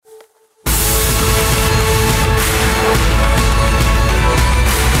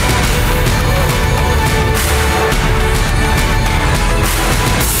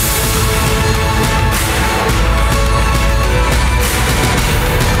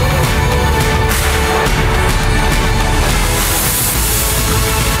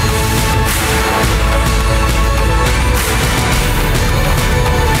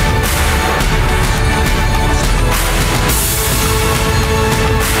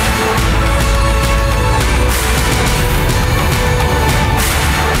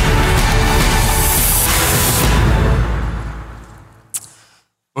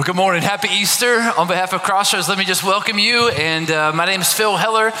Well, good morning. Happy Easter. On behalf of Crossroads, let me just welcome you. And my name is Phil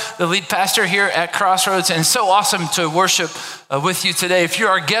Heller, the lead pastor here at Crossroads. And it's so awesome to worship with you today. If you're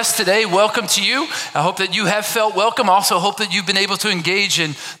our guest today, welcome to you. I hope that you have felt welcome. Also hope that you've been able to engage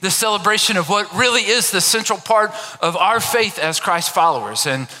in the celebration of what really is the central part of our faith as Christ followers.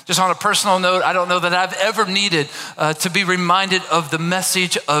 And just on a personal note, I don't know that I've ever needed to be reminded of the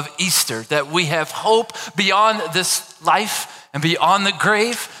message of Easter, that we have hope beyond this life and beyond the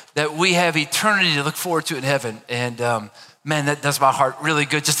grave, that we have eternity to look forward to in heaven. And man, that does my heart really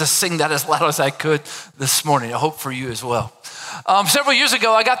good just to sing that as loud as I could this morning. I hope for you as well. Several years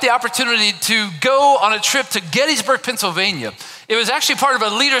ago, I got the opportunity to go on a trip to Gettysburg, Pennsylvania. It was actually part of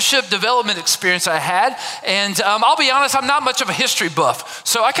a leadership development experience I had. And I'll be honest, I'm not much of a history buff.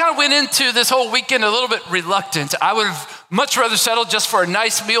 So I kind of went into this whole weekend a little bit reluctant. I would have much rather settle just for a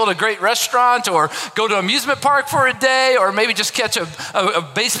nice meal at a great restaurant, or go to an amusement park for a day, or maybe just catch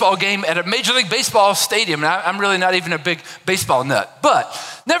a baseball game at a Major League Baseball stadium. And I'm really not even a big baseball nut. But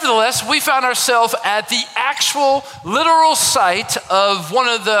nevertheless, we found ourselves at the actual literal site of one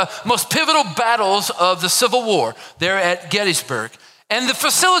of the most pivotal battles of the Civil War there at Gettysburg. And the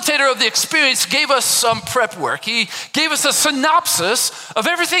facilitator of the experience gave us some prep work. He gave us a synopsis of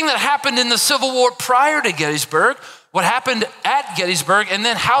everything that happened in the Civil War prior to Gettysburg, what happened at Gettysburg, and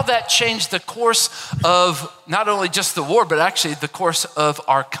then how that changed the course of not only just the war, but actually the course of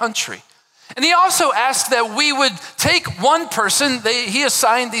our country. And he also asked that we would take one person, he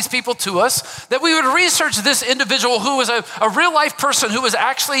assigned these people to us, that we would research this individual who was a real life person who was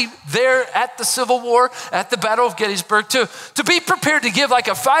actually there at the Civil War, at the Battle of Gettysburg, to be prepared to give like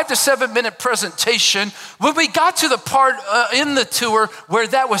a 5 to 7 minute presentation when we got to the part in the tour where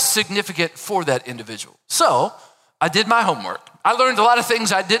that was significant for that individual. So I did my homework. I learned a lot of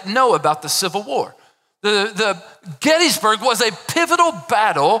things I didn't know about the Civil War. The Gettysburg was a pivotal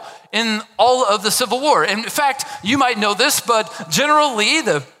battle in all of the Civil War. In fact, you might know this, but General Lee,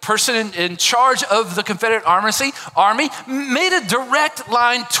 the person in charge of the Confederate Army, made a direct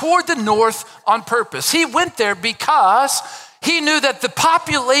line toward the North on purpose. He went there because he knew that the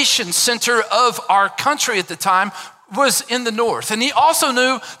population center of our country at the time was in the North. And he also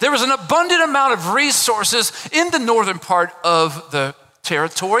knew there was an abundant amount of resources in the northern part of the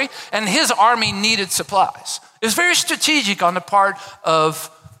territory, and his army needed supplies. It was very strategic on the part of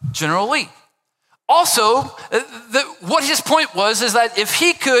General Lee. Also, what his point was is that if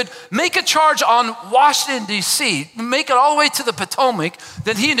he could make a charge on Washington, D.C., make it all the way to the Potomac,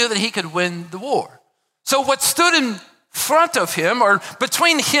 then he knew that he could win the war. So what stood in front of him, or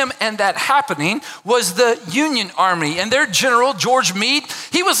between him and that happening, was the Union Army and their general, George Meade.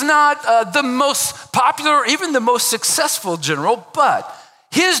 He was not the most popular or even the most successful general, but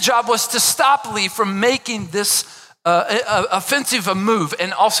his job was to stop Lee from making this offensive move,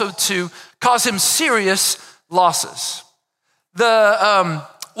 and also to cause him serious losses.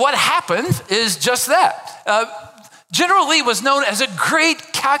 What happened is just that. General Lee was known as a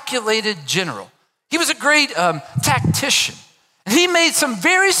great calculated general. He was a great tactician. And he made some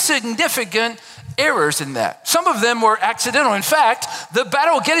very significant errors in that. Some of them were accidental. In fact, the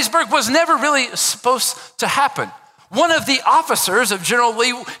Battle of Gettysburg was never really supposed to happen. One of the officers of General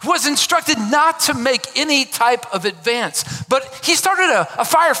Lee was instructed not to make any type of advance, but he started a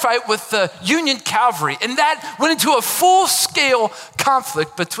firefight with the Union cavalry, and that went into a full-scale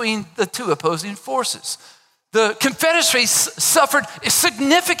conflict between the two opposing forces. The Confederacy suffered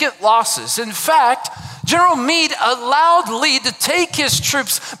significant losses. In fact, General Meade allowed Lee to take his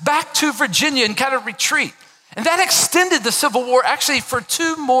troops back to Virginia and kind of retreat. And that extended the Civil War actually for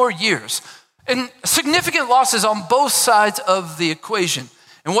 2 more years. And significant losses on both sides of the equation.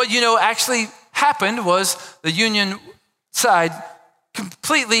 And what actually happened was the Union side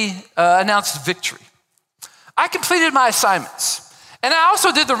completely announced victory. I completed my assignments. And I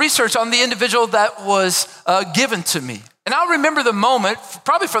also did the research on the individual that was given to me. And I'll remember the moment,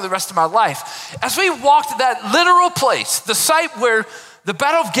 probably for the rest of my life, as we walked that literal place, the site where the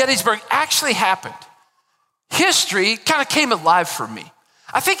Battle of Gettysburg actually happened. History kind of came alive for me.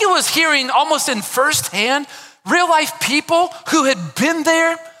 I think it was hearing almost in firsthand real life people who had been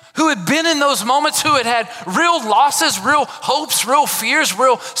there, who had been in those moments, who had real losses, real hopes, real fears,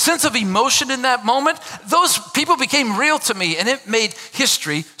 real sense of emotion in that moment. Those people became real to me, and it made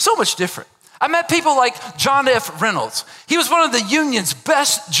history so much different. I met people like John F. Reynolds. He was one of the Union's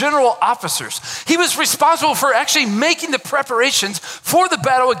best general officers. He was responsible for actually making the preparations for the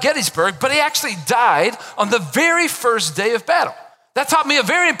Battle of Gettysburg, but he actually died on the very first day of battle. That taught me a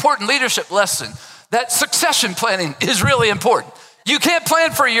very important leadership lesson, that succession planning is really important. You can't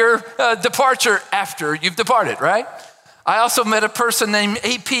plan for your departure after you've departed, right? I also met a person named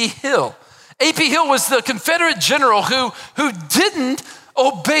A.P. Hill. A.P. Hill was the Confederate general who didn't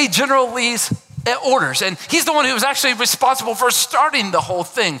obey General Lee's orders. And he's the one who was actually responsible for starting the whole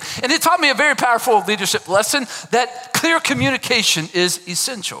thing. And it taught me a very powerful leadership lesson that clear communication is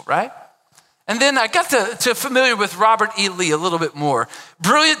essential, right? And then I got to familiar with Robert E. Lee a little bit more.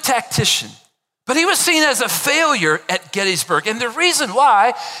 Brilliant tactician, but he was seen as a failure at Gettysburg. And the reason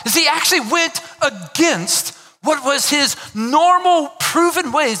why is he actually went against what was his normal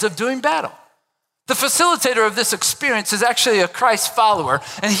proven ways of doing battle. The facilitator of this experience is actually a Christ follower,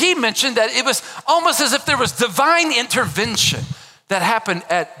 and he mentioned that it was almost as if there was divine intervention that happened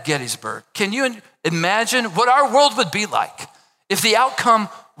at Gettysburg. Can you imagine what our world would be like if the outcome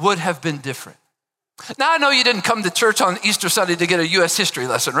would have been different? Now, I know you didn't come to church on Easter Sunday to get a U.S. history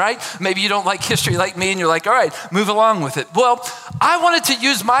lesson, right? Maybe you don't like history like me, and you're like, all right, move along with it. Well, I wanted to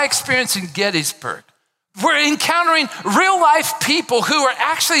use my experience in Gettysburg. We're encountering real life people who are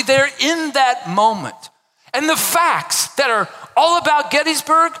actually there in that moment. And the facts that are all about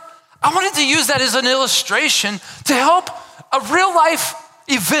Gettysburg, I wanted to use that as an illustration to help a real life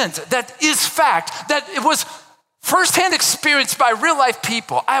event that is fact, that it was firsthand experienced by real life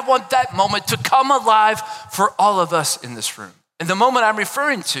people. I want that moment to come alive for all of us in this room. And the moment I'm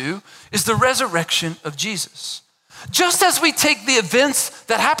referring to is the resurrection of Jesus. Just as we take the events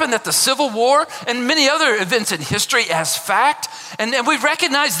that happened at the Civil War and many other events in history as fact, and we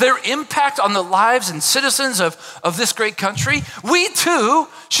recognize their impact on the lives and citizens of this great country, we too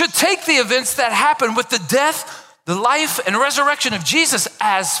should take the events that happened with the death, the life, and resurrection of Jesus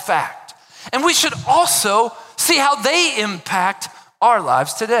as fact. And we should also see how they impact our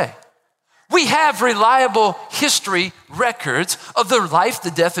lives today. We have reliable history records of the life,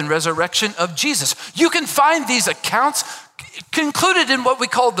 the death, and resurrection of Jesus. You can find these accounts concluded in what we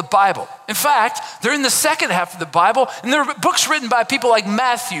call the Bible. In fact, they're in the second half of the Bible, and they're books written by people like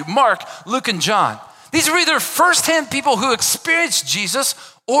Matthew, Mark, Luke, and John. These are either firsthand people who experienced Jesus,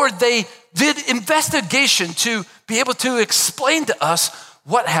 or they did investigation to be able to explain to us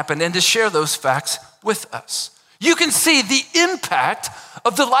what happened and to share those facts with us. You can see the impact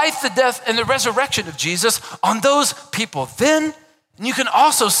of the life, the death, and the resurrection of Jesus on those people then, and you can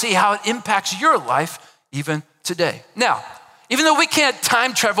also see how it impacts your life even today. Now, even though we can't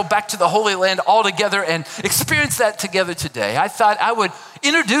time travel back to the Holy Land all together and experience that together today, I thought I would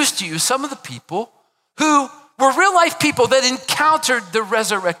introduce to you some of the people who were real life people that encountered the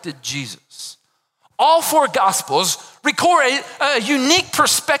resurrected Jesus. All four Gospels record a unique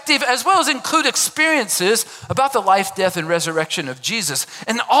perspective as well as include experiences about the life, death, and resurrection of Jesus.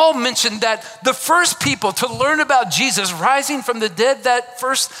 And all mention that the first people to learn about Jesus rising from the dead that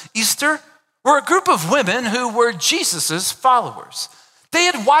first Easter were a group of women who were Jesus's followers. They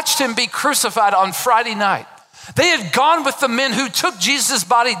had watched him be crucified on Friday night. They had gone with the men who took Jesus'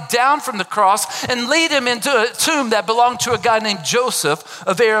 body down from the cross and laid him into a tomb that belonged to a guy named Joseph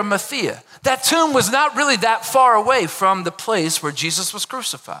of Arimathea. That tomb was not really that far away from the place where Jesus was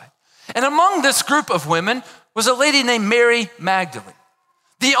crucified. And among this group of women was a lady named Mary Magdalene.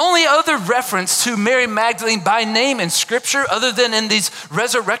 The only other reference to Mary Magdalene by name in Scripture, other than in these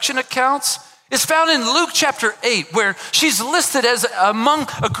resurrection accounts, is found in Luke chapter 8, where she's listed as among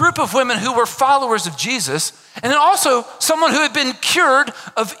a group of women who were followers of Jesus, and then also someone who had been cured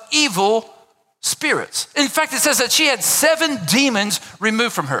of evil spirits. In fact, it says that she had 7 demons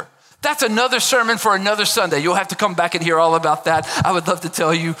removed from her. That's another sermon for another Sunday. You'll have to come back and hear all about that. I would love to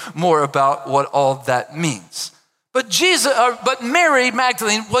tell you more about what all that means. But Mary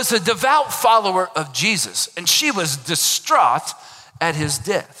Magdalene was a devout follower of Jesus, and she was distraught at his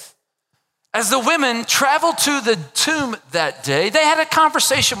death. As the women traveled to the tomb that day, they had a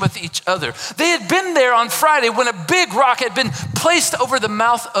conversation with each other. They had been there on Friday when a big rock had been placed over the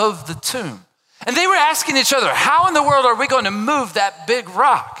mouth of the tomb. And they were asking each other, how in the world are we going to move that big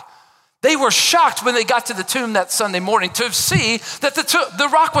rock? They were shocked when they got to the tomb that Sunday morning to see that the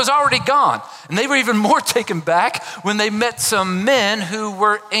rock was already gone. And they were even more taken back when they met some men who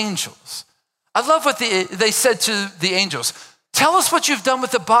were angels. I love what they said to the angels. Tell us what you've done with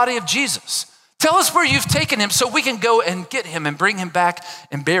the body of Jesus. Tell us where you've taken him so we can go and get him and bring him back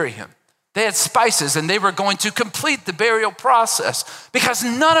and bury him. They had spices and they were going to complete the burial process because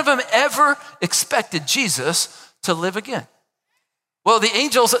none of them ever expected Jesus to live again. Well, the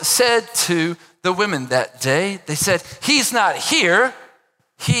angels said to the women that day, they said, he's not here,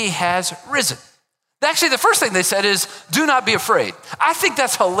 he has risen. Actually, the first thing they said is, do not be afraid. I think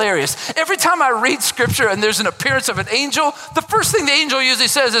that's hilarious. Every time I read scripture and there's an appearance of an angel, the first thing the angel usually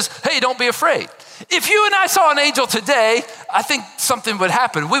says is, hey, don't be afraid. If you and I saw an angel today, I think something would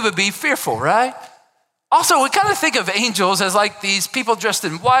happen. We would be fearful, right? Also, we kind of think of angels as like these people dressed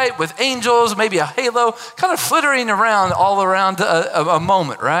in white with angels, maybe a halo, kind of flittering around all around a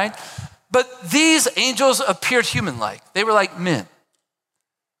moment, right? But these angels appeared human-like. They were like men.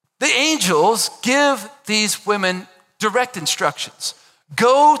 The angels give these women direct instructions.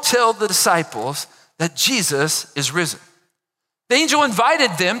 Go tell the disciples that Jesus is risen. The angel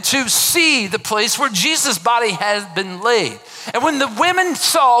invited them to see the place where Jesus' body had been laid. And when the women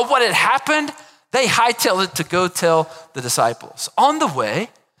saw what had happened, they hightailed it to go tell the disciples. On the way,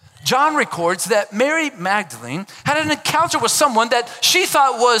 John records that Mary Magdalene had an encounter with someone that she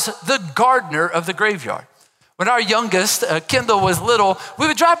thought was the gardener of the graveyard. When our youngest, Kendall, was little, we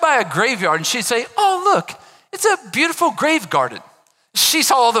would drive by a graveyard and she'd say, "Oh, look, it's a beautiful grave garden." She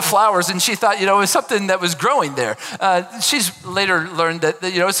saw all the flowers and she thought, it was something that was growing there. She's later learned that,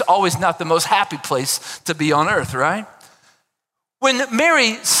 it's always not the most happy place to be on earth, right? When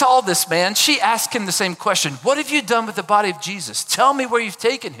Mary saw this man, she asked him the same question. "What have you done with the body of Jesus? Tell me where you've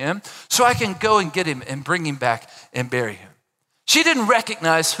taken him so I can go and get him and bring him back and bury him." She didn't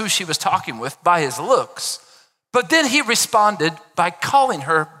recognize who she was talking with by his looks, but then he responded by calling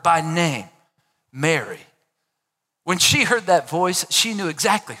her by name, Mary. When she heard that voice, she knew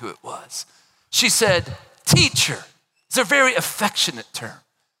exactly who it was. She said, "Teacher." It's a very affectionate term.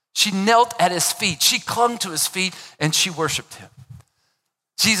 She knelt at his feet. She clung to his feet and she worshiped him.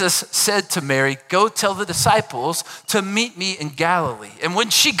 Jesus said to Mary, "Go tell the disciples to meet me in Galilee." And when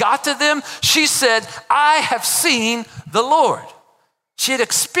she got to them, she said, "I have seen the Lord." She had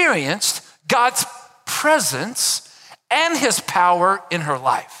experienced God's presence and his power in her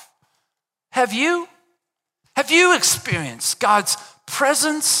life. Have you? Have you experienced God's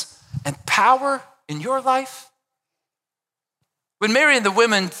presence and power in your life? When Mary and the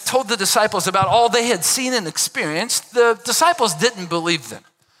women told the disciples about all they had seen and experienced, the disciples didn't believe them.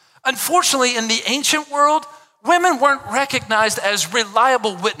 Unfortunately, in the ancient world, women weren't recognized as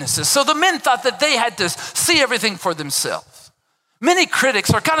reliable witnesses, so the men thought that they had to see everything for themselves. Many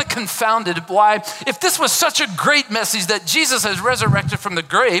critics are kind of confounded why, if this was such a great message that Jesus has resurrected from the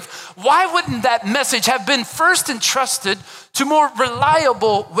grave, why wouldn't that message have been first entrusted to more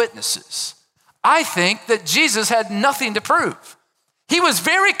reliable witnesses? I think that Jesus had nothing to prove. He was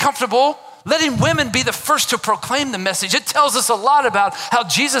very comfortable letting women be the first to proclaim the message. It tells us a lot about how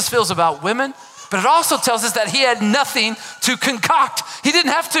Jesus feels about women, but it also tells us that he had nothing to concoct. He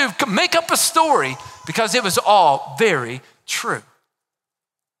didn't have to make up a story because it was all very true.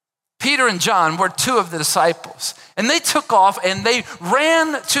 Peter and John were two of the disciples, and they took off and they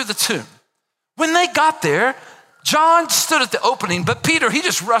ran to the tomb. When they got there, John stood at the opening, but Peter, he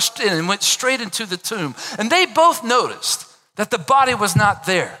just rushed in and went straight into the tomb. And they both noticed that the body was not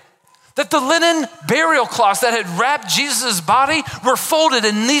there, that the linen burial cloths that had wrapped Jesus' body were folded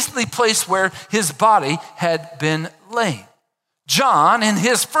and neatly placed where his body had been laying. John, in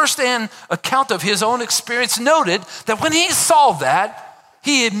his first-hand account of his own experience, noted that when he saw that,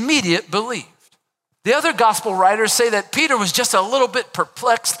 he immediately believed. The other gospel writers say that Peter was just a little bit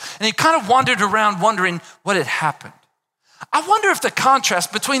perplexed and he kind of wandered around wondering what had happened. I wonder if the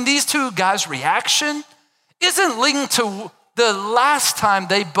contrast between these two guys' reaction isn't linked to the last time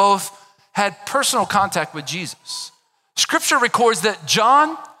they both had personal contact with Jesus. Scripture records that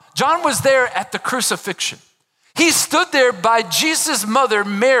John was there at the crucifixion. He stood there by Jesus' mother,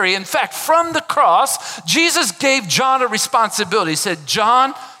 Mary. In fact, from the cross, Jesus gave John a responsibility. He said,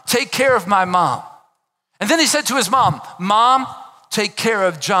 "John, take care of my mom." And then he said to his mom, "Mom, take care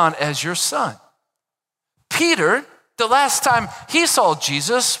of John as your son." Peter, the last time he saw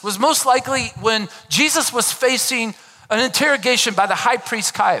Jesus was most likely when Jesus was facing an interrogation by the high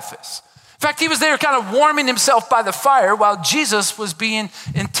priest Caiaphas. In fact, he was there kind of warming himself by the fire while Jesus was being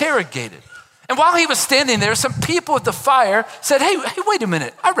interrogated. And while he was standing there, some people at the fire said, hey, wait a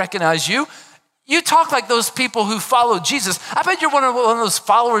minute, I recognize you. You talk like those people who follow Jesus. I bet you're one of those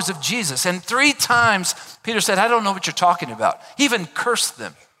followers of Jesus. And 3 times, Peter said, "I don't know what you're talking about." He even cursed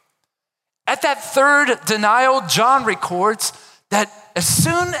them. At that third denial, John records that as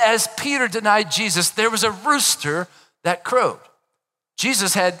soon as Peter denied Jesus, there was a rooster that crowed.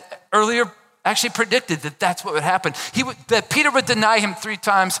 Jesus had earlier actually predicted that that's what would happen. That Peter would deny him 3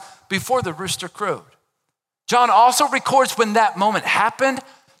 times before the rooster crowed. John also records when that moment happened,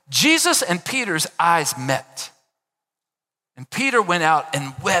 Jesus and Peter's eyes met. And Peter went out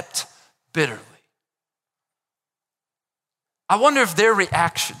and wept bitterly. I wonder if their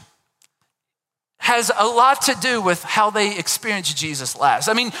reaction has a lot to do with how they experience Jesus last.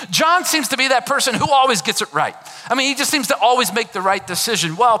 I mean, John seems to be that person who always gets it right. I mean, he just seems to always make the right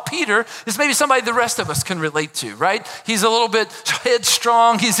decision, while Peter is maybe somebody the rest of us can relate to, right? He's a little bit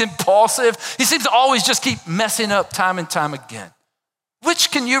headstrong, he's impulsive, he seems to always just keep messing up time and time again.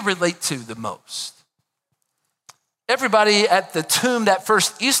 Which can you relate to the most? Everybody at the tomb that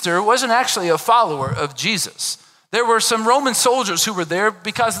first Easter wasn't actually a follower of Jesus. There were some Roman soldiers who were there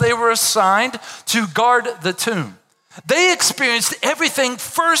because they were assigned to guard the tomb. They experienced everything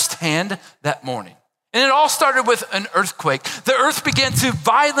firsthand that morning. And it all started with an earthquake. The earth began to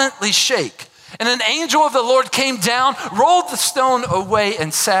violently shake, and an angel of the Lord came down, rolled the stone away,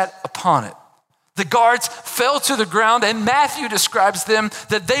 and sat upon it. The guards fell to the ground, and Matthew describes them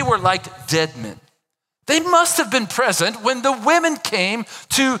that they were like dead men. They must have been present when the women came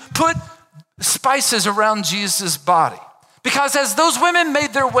to put spices around Jesus' body. Because as those women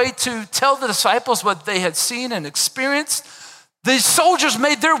made their way to tell the disciples what they had seen and experienced, the soldiers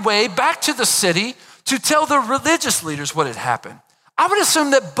made their way back to the city to tell the religious leaders what had happened. I would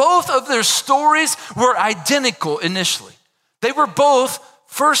assume that both of their stories were identical initially. They were both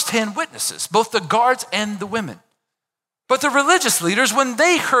firsthand witnesses, both the guards and the women. But the religious leaders, when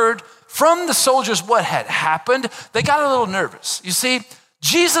they heard from the soldiers what had happened, they got a little nervous. You see,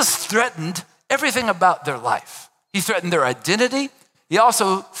 Jesus threatened everything about their life. He threatened their identity. He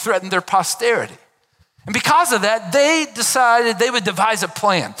also threatened their posterity. And because of that, they decided they would devise a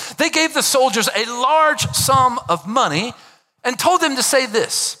plan. They gave the soldiers a large sum of money and told them to say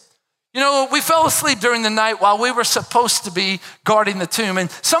this: we fell asleep during the night while we were supposed to be guarding the tomb, and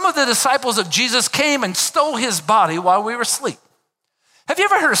some of the disciples of Jesus came and stole his body while we were asleep. Have you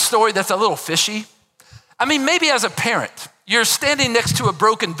ever heard a story that's a little fishy? I mean, maybe as a parent, you're standing next to a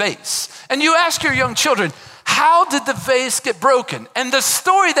broken vase and you ask your young children, how did the vase get broken? And the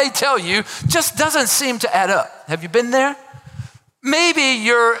story they tell you just doesn't seem to add up. Have you been there? Maybe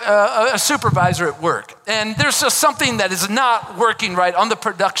you're a supervisor at work and there's just something that is not working right on the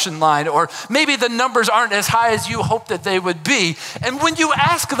production line, or maybe the numbers aren't as high as you hoped that they would be. And when you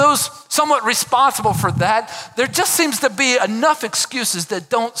ask those somewhat responsible for that, there just seems to be enough excuses that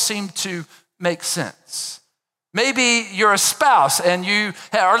don't seem to make sense. Maybe you're a spouse and you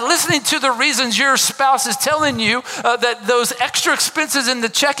are listening to the reasons your spouse is telling you that those extra expenses in the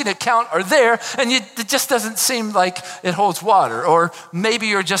checking account are there, and it just doesn't seem like it holds water. Or maybe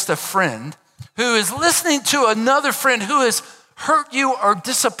you're just a friend who is listening to another friend who has hurt you or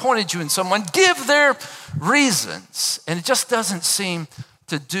disappointed you in someone give their reasons, and it just doesn't seem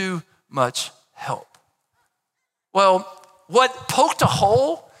to do much help. Well, what poked a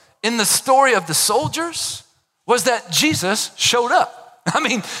hole in the story of the soldiers was that Jesus showed up. I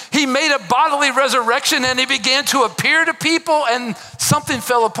mean, he made a bodily resurrection and he began to appear to people, and something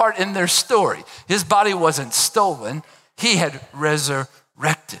fell apart in their story. His body wasn't stolen, he had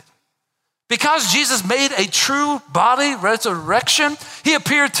resurrected. Because Jesus made a true body resurrection, he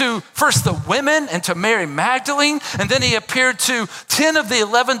appeared to first the women and to Mary Magdalene, and then he appeared to 10 of the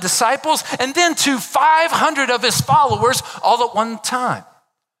 11 disciples, and then to 500 of his followers all at one time.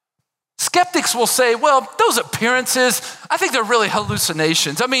 Skeptics will say, well, those appearances, I think they're really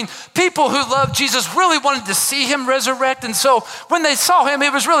hallucinations. I mean, people who love Jesus really wanted to see him resurrect, and so when they saw him,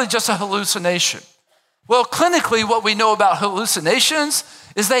 it was really just a hallucination. Well, clinically, what we know about hallucinations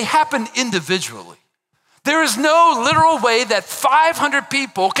is they happen individually. There is no literal way that 500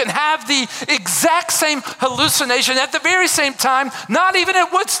 people can have the exact same hallucination at the very same time, not even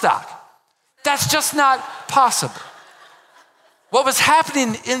at Woodstock. That's just not possible. What was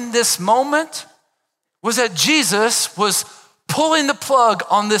happening in this moment was that Jesus was pulling the plug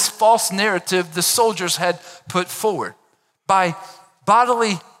on this false narrative the soldiers had put forward by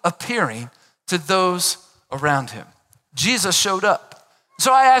bodily appearing to those around him. Jesus showed up.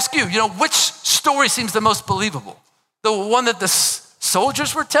 So I ask you, which story seems the most believable? The one that the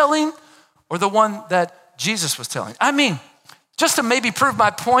soldiers were telling, or the one that Jesus was telling? I mean, just to maybe prove my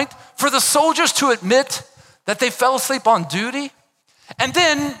point, for the soldiers to admit that they fell asleep on duty, and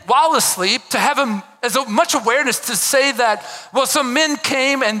then, while asleep, to have as much awareness to say that, well, some men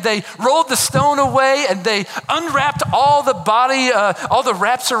came and they rolled the stone away and they unwrapped all the body, all the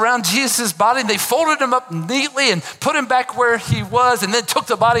wraps around Jesus' body, and they folded him up neatly and put him back where he was, and then took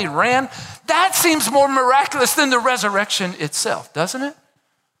the body and ran. That seems more miraculous than the resurrection itself, doesn't it?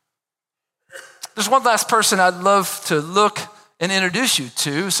 There's one last person I'd love to look and introduce you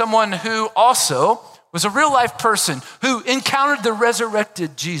to, someone who also was a real life person who encountered the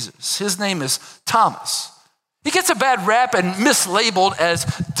resurrected Jesus. His name is Thomas. He gets a bad rap and mislabeled as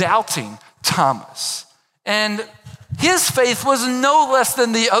Doubting Thomas. And his faith was no less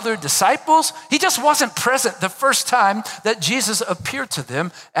than the other disciples. He just wasn't present the first time that Jesus appeared to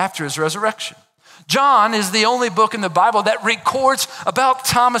them after his resurrection. John is the only book in the Bible that records about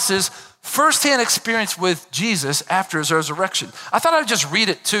Thomas's firsthand experience with Jesus after his resurrection. I thought I'd just read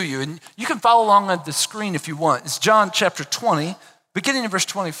it to you, and you can follow along on the screen if you want. It's John chapter 20, beginning in verse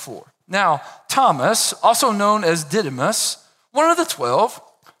 24. Now, Thomas, also known as Didymus, one of the 12,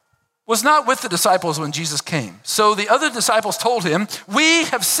 was not with the disciples when Jesus came. So the other disciples told him, "We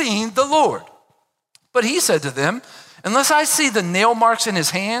have seen the Lord." But he said to them, "Unless I see the nail marks in his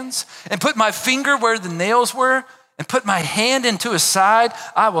hands and put my finger where the nails were and put my hand into his side,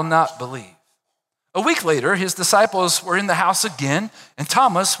 I will not believe." A week later, his disciples were in the house again, and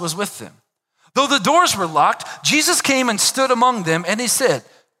Thomas was with them. Though the doors were locked, Jesus came and stood among them, and he said,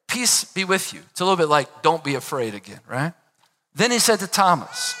 "Peace be with you." It's a little bit like, don't be afraid again, right? Then he said to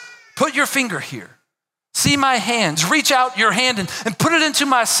Thomas, "Put your finger here. See my hands. Reach out your hand and put it into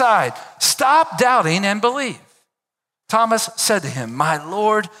my side. Stop doubting and believe." Thomas said to him, "My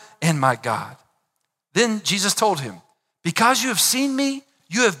Lord and my God." Then Jesus told him, "Because you have seen me,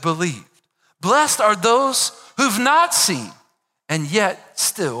 you have believed. Blessed are those who've not seen and yet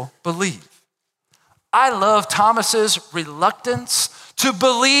still believe." I love Thomas's reluctance to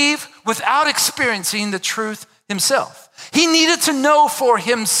believe without experiencing the truth himself. He needed to know for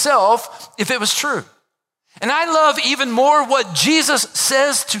himself if it was true. And I love even more what Jesus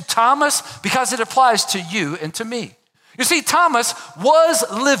says to Thomas because it applies to you and to me. You see, Thomas was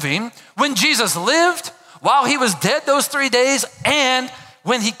living when Jesus lived, while he was dead those 3 days, and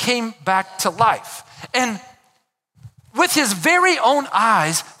when he came back to life. And with his very own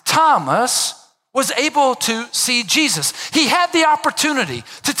eyes, Thomas was able to see Jesus. He had the opportunity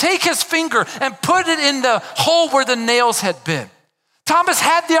to take his finger and put it in the hole where the nails had been. Thomas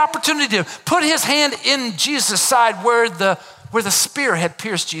had the opportunity to put his hand in Jesus' side where the spear had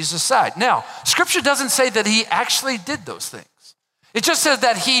pierced Jesus' side. Now, scripture doesn't say that he actually did those things. It just says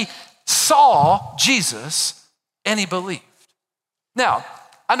that he saw Jesus and he believed. Now,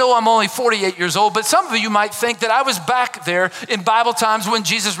 I know I'm only 48 years old, but some of you might think that I was back there in Bible times when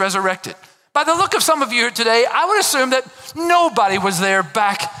Jesus resurrected. By the look of some of you here today, I would assume that nobody was there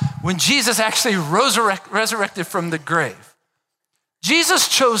back when Jesus actually resurrected from the grave. Jesus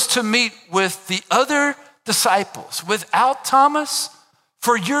chose to meet with the other disciples without Thomas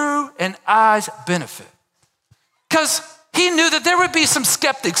for you and I's benefit. Because he knew that there would be some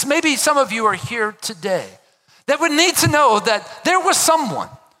skeptics, maybe some of you are here today, that would need to know that there was someone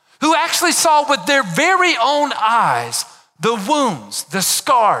who actually saw with their very own eyes the wounds, the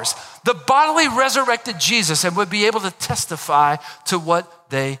scars, the bodily resurrected Jesus, and would be able to testify to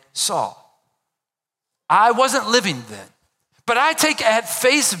what they saw. I wasn't living then, but I take at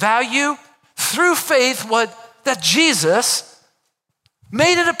face value through faith that Jesus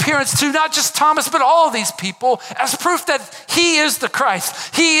made an appearance to not just Thomas, but all of these people as proof that he is the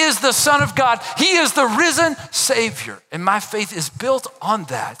Christ. He is the Son of God. He is the risen Savior. And my faith is built on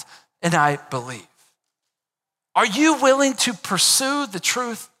that, and I believe. Are you willing to pursue the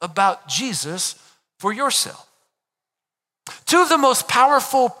truth about Jesus for yourself? Two of the most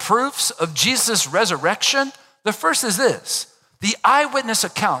powerful proofs of Jesus' resurrection, the first is this: the eyewitness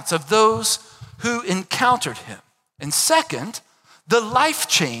accounts of those who encountered him. And second, the life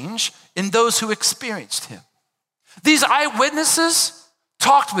change in those who experienced him. These eyewitnesses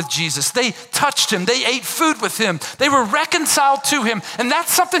talked with Jesus. They touched him. They ate food with him. They were reconciled to him. And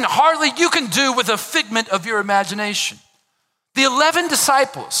that's something hardly you can do with a figment of your imagination. The 11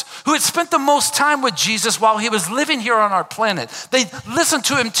 disciples who had spent the most time with Jesus while he was living here on our planet, they listened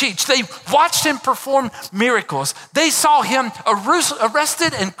to him teach. They watched him perform miracles. They saw him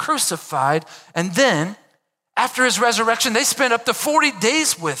arrested and crucified. And then, after his resurrection, they spent up to 40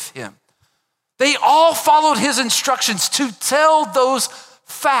 days with him. They all followed his instructions to tell those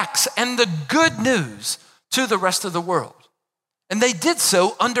facts and the good news to the rest of the world. And they did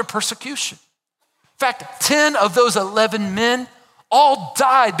so under persecution. In fact, 10 of those 11 men all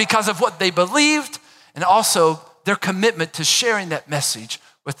died because of what they believed and also their commitment to sharing that message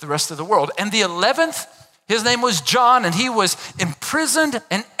with the rest of the world. And the 11th, his name was John, and he was imprisoned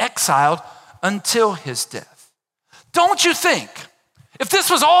and exiled until his death. Don't you think, if this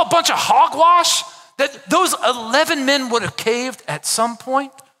was all a bunch of hogwash, that those 11 men would have caved at some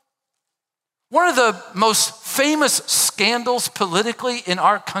point? One of the most famous scandals politically in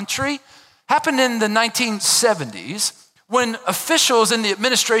our country happened in the 1970s when officials in the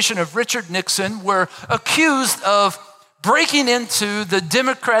administration of Richard Nixon were accused of breaking into the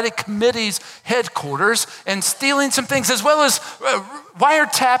Democratic Committee's headquarters and stealing some things, as well as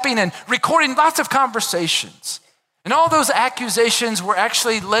wiretapping and recording lots of conversations. And all those accusations were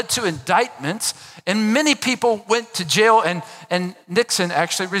actually led to indictments, and many people went to jail, and Nixon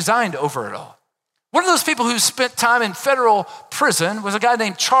actually resigned over it all. One of those people who spent time in federal prison was a guy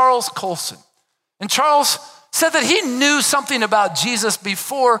named Charles Colson. And Charles said that he knew something about Jesus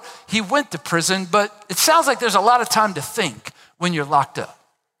before he went to prison, but it sounds like there's a lot of time to think when you're locked up.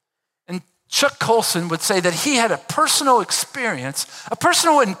 And Chuck Colson would say that he had a personal experience, a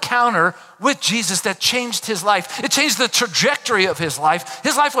personal encounter with Jesus that changed his life. It changed the trajectory of his life.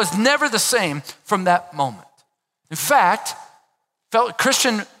 His life was never the same from that moment. In fact,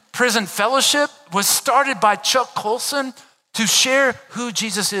 Christian Prison Fellowship was started by Chuck Colson to share who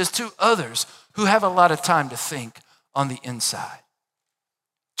Jesus is to others who have a lot of time to think on the inside.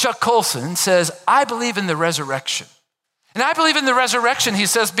 Chuck Colson says, I believe in the resurrection. And I believe in the resurrection, he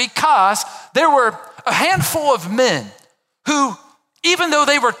says, because there were a handful of men who, even though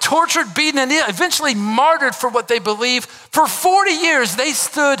they were tortured, beaten, and eventually martyred for what they believed, for 40 years they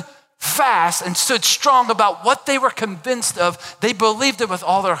stood fast and stood strong about what they were convinced of. They believed it with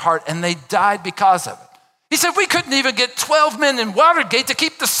all their heart, and they died because of it. He said, we couldn't even get 12 men in Watergate to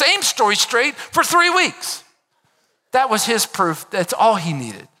keep the same story straight for 3 weeks. That was his proof. That's all he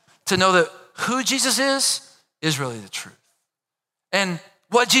needed to know that who Jesus is really the truth. And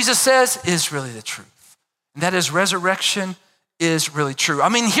what Jesus says is really the truth. And that is resurrection is really true. I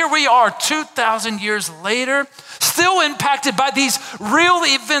mean, here we are 2,000 years later, still impacted by these real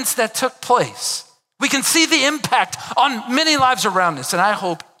events that took place. We can see the impact on many lives around us, and I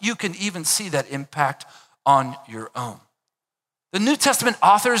hope you can even see that impact on your own. The New Testament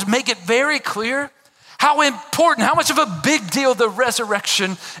authors make it very clear how important, how much of a big deal the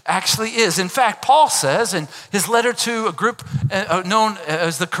resurrection actually is. In fact, Paul says in his letter to a group known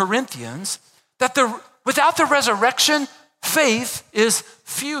as the Corinthians, that without the resurrection, faith is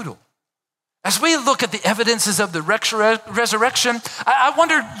futile. As we look at the evidences of the resurrection, I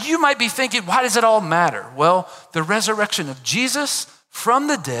wonder, you might be thinking, why does it all matter? Well, the resurrection of Jesus from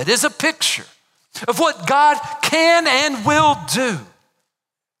the dead is a picture of what God can and will do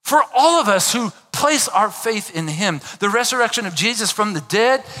for all of us who place our faith in him. The resurrection of Jesus from the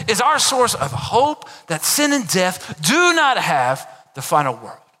dead is our source of hope that sin and death do not have the final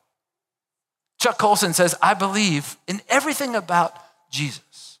word. Chuck Colson says, I believe in everything about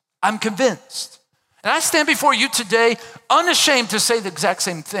Jesus. I'm convinced. And I stand before you today unashamed to say the exact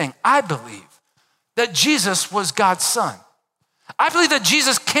same thing. I believe that Jesus was God's son. I believe that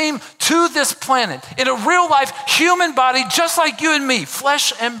Jesus came to this planet in a real life human body just like you and me,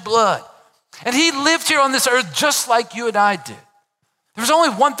 flesh and blood. And he lived here on this earth just like you and I did. There's only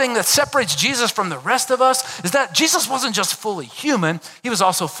one thing that separates Jesus from the rest of us, is that Jesus wasn't just fully human, he was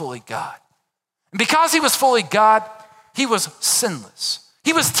also fully God. And because he was fully God, he was sinless.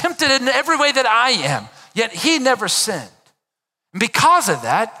 He was tempted in every way that I am, yet he never sinned. And because of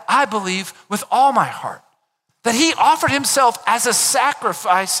that, I believe with all my heart that he offered himself as a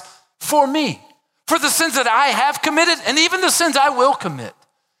sacrifice for me, for the sins that I have committed and even the sins I will commit.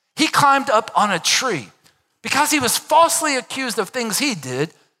 He climbed up on a tree because he was falsely accused of things he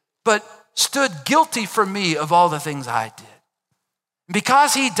did, but stood guilty for me of all the things I did.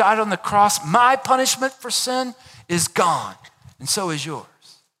 Because he died on the cross, my punishment for sin is gone, and so is yours.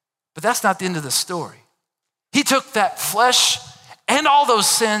 But that's not the end of the story. He took that flesh and all those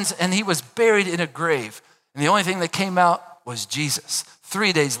sins, and he was buried in a grave. And the only thing that came out was Jesus.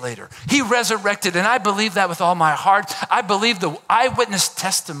 3 days later, he resurrected, and I believe that with all my heart. I believe the eyewitness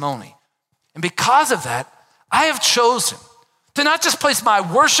testimony. And because of that, I have chosen to not just place my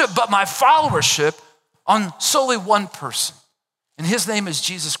worship, but my followership on solely one person. And his name is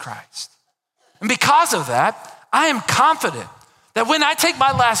Jesus Christ. And because of that, I am confident that when I take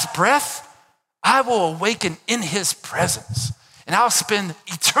my last breath, I will awaken in his presence. And I'll spend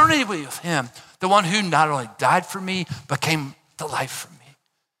eternity with him, the one who not only died for me, but came to life for me.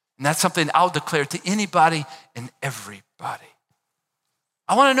 And that's something I'll declare to anybody and everybody.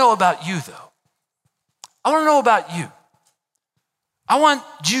 I want to know about you, though. I want to know about you. I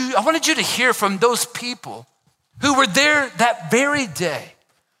wanted you to hear from those people who were there that very day.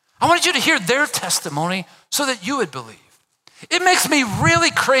 I wanted you to hear their testimony so that you would believe. It makes me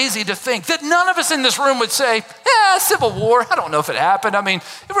really crazy to think that none of us in this room would say, yeah, Civil War, I don't know if it happened. I mean,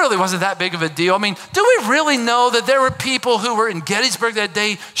 it really wasn't that big of a deal. I mean, do we really know that there were people who were in Gettysburg that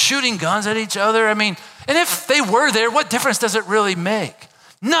day shooting guns at each other? I mean, and if they were there, what difference does it really make?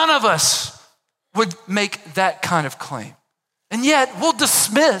 None of us would make that kind of claim. And yet we'll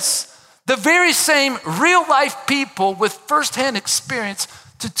dismiss the very same real life people with firsthand experience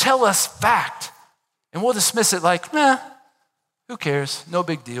to tell us fact. And we'll dismiss it like, who cares? No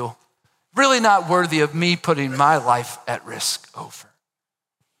big deal. really not worthy of me putting my life at risk over.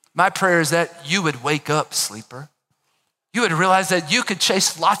 My prayer is that you would wake up, sleeper. You would realize that you could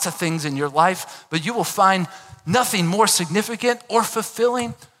chase lots of things in your life, but you will find nothing more significant or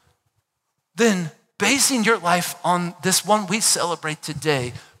fulfilling than basing your life on this one we celebrate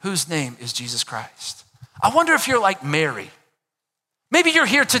today, whose name is Jesus Christ. I wonder if you're like Mary. Maybe you're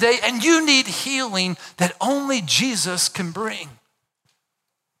here today and you need healing that only Jesus can bring.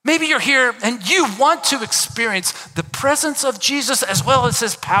 Maybe you're here and you want to experience the presence of Jesus as well as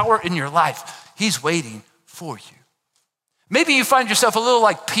his power in your life. He's waiting for you. Maybe you find yourself a little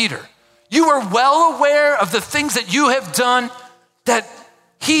like Peter. You are well aware of the things that you have done that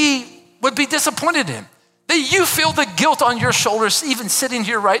he would be disappointed in. That you feel the guilt on your shoulders, even sitting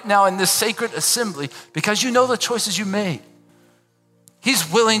here right now in this sacred assembly, because you know the choices you made.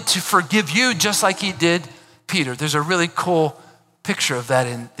 He's willing to forgive you just like he did Peter. There's a really cool picture of that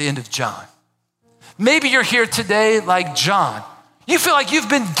in the end of John. Maybe you're here today like John. You feel like you've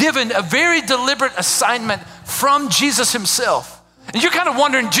been given a very deliberate assignment from Jesus himself. And you're kind of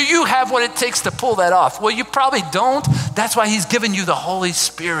wondering, do you have what it takes to pull that off? Well, you probably don't. That's why he's given you the Holy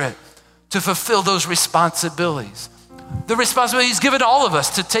Spirit to fulfill those responsibilities. The responsibility he's given all of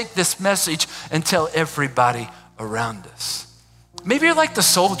us to take this message and tell everybody around us. Maybe you're like the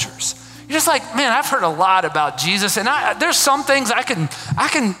soldiers. You're just like, man, I've heard a lot about Jesus, and there's some things I can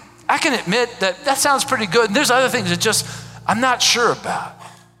admit that sounds pretty good, and there's other things that just I'm not sure about.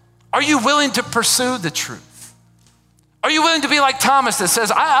 Are you willing to pursue the truth? Are you willing to be like Thomas that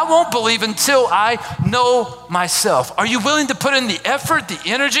says, I won't believe until I know myself? Are you willing to put in the effort, the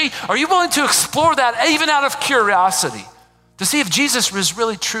energy? Are you willing to explore that even out of curiosity to see if Jesus is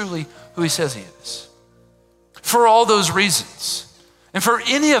really truly who he says he is? For all those reasons, and for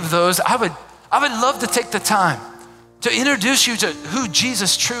any of those, I would love to take the time to introduce you to who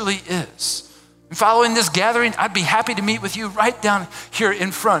Jesus truly is. And following this gathering, I'd be happy to meet with you right down here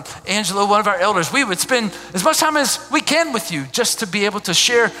in front. Angela, one of our elders, we would spend as much time as we can with you just to be able to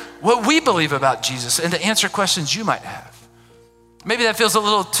share what we believe about Jesus and to answer questions you might have. Maybe that feels a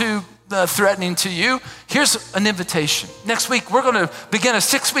little too threatening to you. Here's an invitation. Next week, we're going to begin a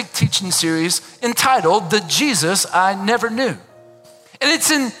 6-week teaching series entitled The Jesus I Never Knew. And it's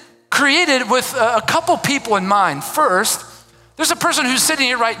created with a couple people in mind. First, there's a person who's sitting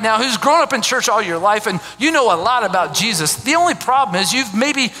here right now who's grown up in church all your life and you know a lot about Jesus. The only problem is you've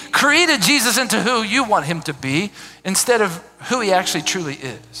maybe created Jesus into who you want him to be instead of who he actually truly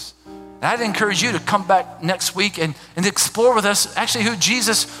is. And I'd encourage you to come back next week and explore with us actually who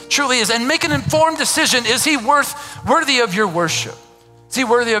Jesus truly is and make an informed decision. Is he worthy of your worship? Is he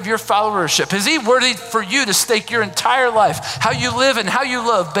worthy of your followership? Is he worthy for you to stake your entire life, how you live and how you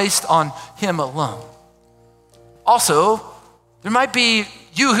love based on him alone? Also, there might be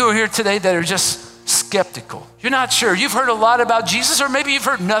you who are here today that are just skeptical. You're not sure. You've heard a lot about Jesus, or maybe you've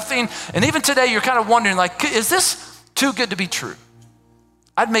heard nothing. And even today, you're kind of wondering, like, is this too good to be true?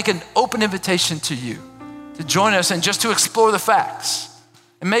 I'd make an open invitation to you to join us and just to explore the facts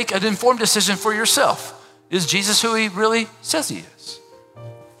and make an informed decision for yourself. Is Jesus who he really says he is?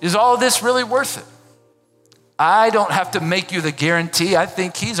 Is all of this really worth it? I don't have to make you the guarantee. I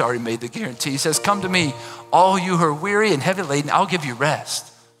think he's already made the guarantee. He says, come to me, all you who are weary and heavy laden, I'll give you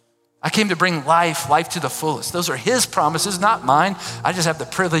rest. I came to bring life to the fullest. Those are his promises, not mine. I just have the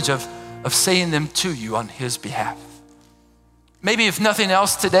privilege of saying them to you on his behalf. Maybe if nothing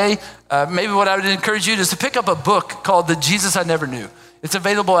else today, maybe what I would encourage you is to pick up a book called The Jesus I Never Knew. It's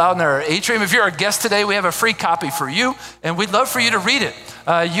available out in our atrium. If you're a guest today, we have a free copy for you, and we'd love for you to read it.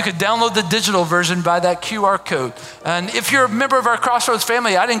 You could download the digital version by that QR code. And if you're a member of our Crossroads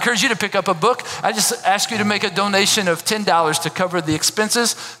family, I'd encourage you to pick up a book. I just ask you to make a donation of $10 to cover the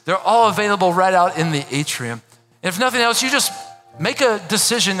expenses. They're all available right out in the atrium. And if nothing else, you just make a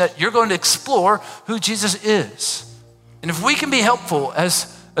decision that you're going to explore who Jesus is. And if we can be helpful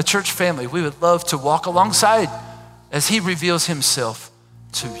as a church family, we would love to walk alongside as he reveals himself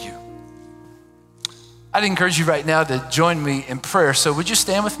to you. I'd encourage you right now to join me in prayer. So would you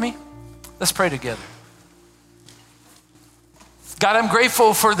stand with me? Let's pray together. God, I'm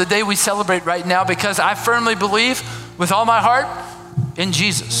grateful for the day we celebrate right now because I firmly believe with all my heart in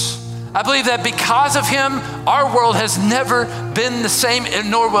Jesus. I believe that because of him, our world has never been the same, and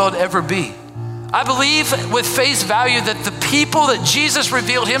nor will it ever be. I believe with face value that the people that Jesus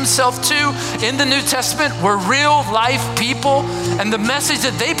revealed himself to in the New Testament were real life people, and the message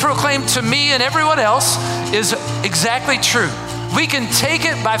that they proclaimed to me and everyone else is exactly true. We can take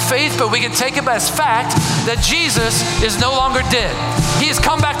it by faith, but we can take it as fact that Jesus is no longer dead. He has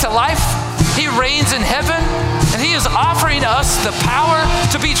come back to life. He reigns in heaven, and And he is offering us the power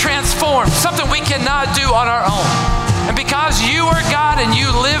to be transformed, something we cannot do on our own. And because you are God and you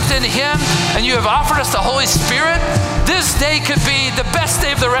lived in him and you have offered us the Holy Spirit, this day could be the best day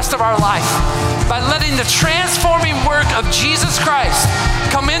of the rest of our life by letting the transforming work of Jesus Christ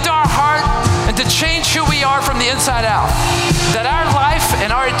come into our heart and to change who we are from the inside out. That our life and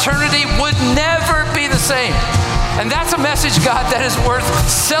our eternity would never be the same. And that's a message, God, that is worth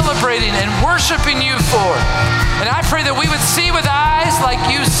celebrating and worshiping you for. And I pray that we would see with eyes like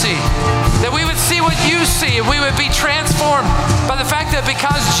you see, that we would see what you see, and we would be transformed by the fact that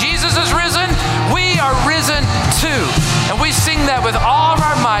because Jesus is risen, we are risen too. And we sing that with all of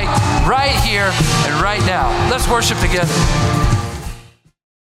our might right here and right now. Let's worship together.